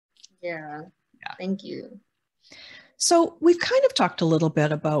Yeah. Yeah. Thank you. So we've kind of talked a little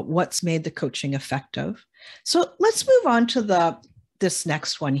bit about what's made the coaching effective. So let's move on to this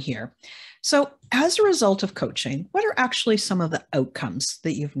next one here. So as a result of coaching, what are actually some of the outcomes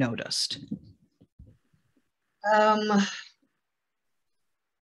that you've noticed?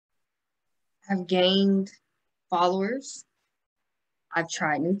 I've gained followers. I've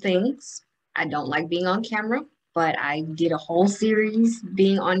tried new things. I don't like being on camera, but I did a whole series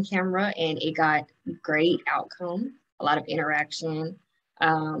being on camera and it got great outcome, a lot of interaction.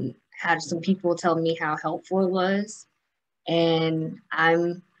 Had some people tell me how helpful it was. And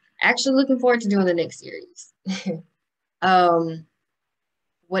I'm actually looking forward to doing the next series. um,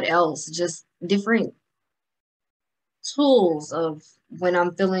 what else? Just different tools of when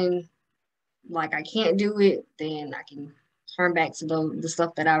I'm feeling like I can't do it, then I can turn back to the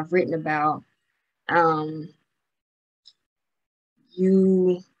stuff that I've written about. Um,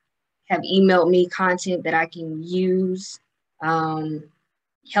 you have emailed me content that I can use, um,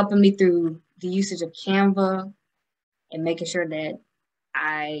 helping me through the usage of Canva and making sure that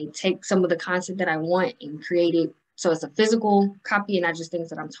I take some of the content that I want and create it so it's a physical copy and not just things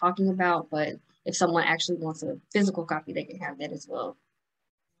that I'm talking about. But if someone actually wants a physical copy, they can have that as well.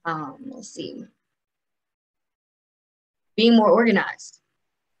 Let's see. Being more organized.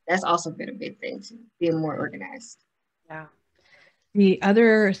 That's also been a big thing too, being more organized. Yeah. The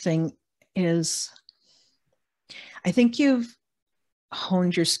other thing is, I think you've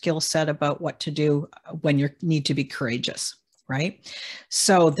honed your skill set about what to do when you need to be courageous, right?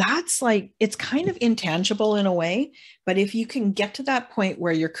 So that's like, it's kind of intangible in a way, but if you can get to that point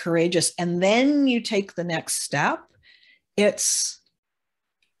where you're courageous and then you take the next step, it's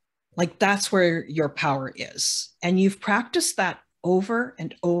like that's where your power is. And you've practiced that over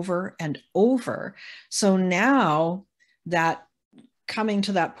and over and over. So now that coming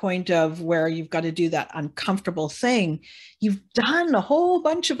to that point of where you've got to do that uncomfortable thing, you've done a whole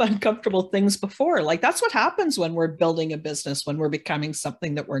bunch of uncomfortable things before. Like that's what happens when we're building a business, when we're becoming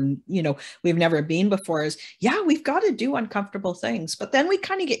something that we've never been before, is yeah, we've got to do uncomfortable things, but then we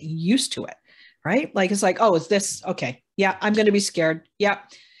kind of get used to it, right? Like, it's like, oh, is this okay? Yeah, I'm going to be scared. Yeah,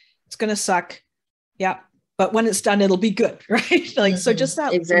 it's going to suck. Yeah, but when it's done, it'll be good, right? Like, so just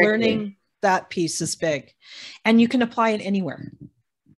that Exactly. learning that piece is big, and you can apply it anywhere.